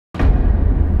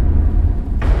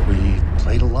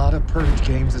played a lot of Purge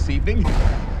games this evening.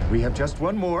 We have just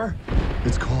one more.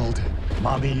 It's called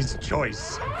Mommy's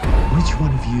Choice. Which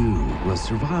one of you will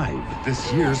survive this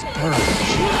year's Purge?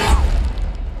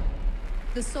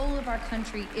 The soul of our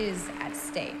country is at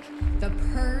stake. The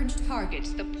Purge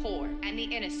targets the poor and the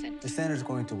innocent. The senator's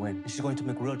going to win, and she's going to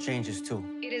make real changes, too.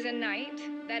 It is a night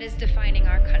that is defining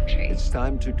our country. It's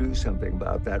time to do something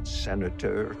about that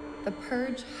senator. The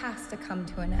Purge has to come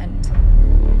to an end.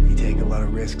 You take a lot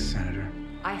of risks, Senator.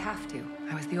 I have to.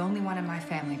 I was the only one in my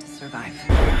family to survive.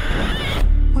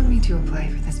 What made you apply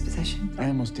for this position? I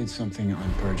almost did something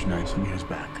on Purge night some years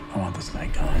back. I want this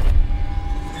night gone.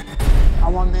 I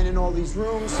want men in all these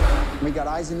rooms. We got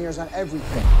eyes and ears on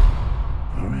everything.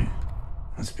 All right,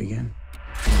 let's begin.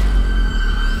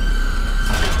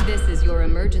 This is your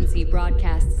emergency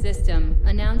broadcast system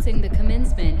announcing the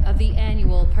commencement of the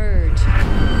annual Purge.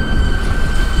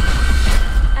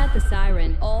 At the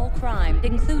siren, all crime,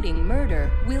 including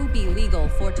murder, will be legal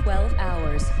for 12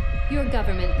 hours. Your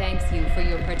government thanks you for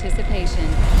your participation.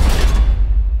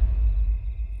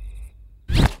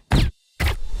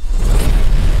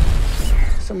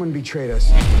 Someone betrayed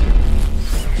us.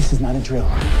 This is not a drill.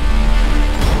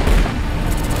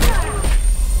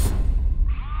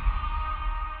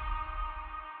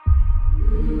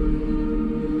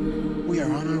 We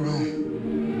are on our own.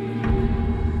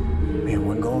 We have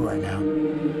one goal right now.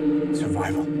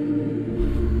 Survival.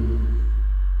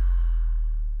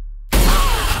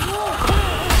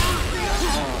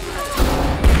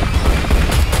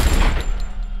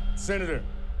 Senator,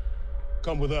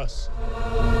 come with us.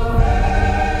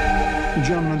 You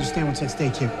gentlemen understand what's at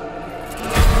stake here.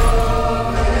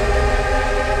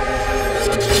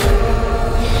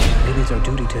 Maybe it's our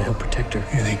duty to help protect her.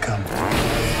 Here they come.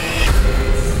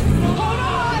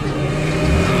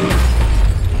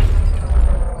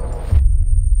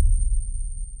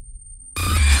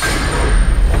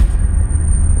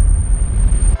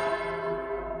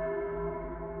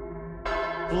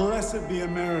 Blessed be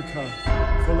America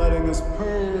for letting us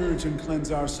purge and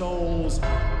cleanse our souls.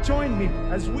 Join me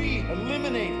as we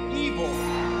eliminate evil.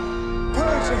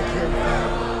 Purge and purify.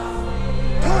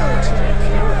 Purge and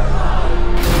purify.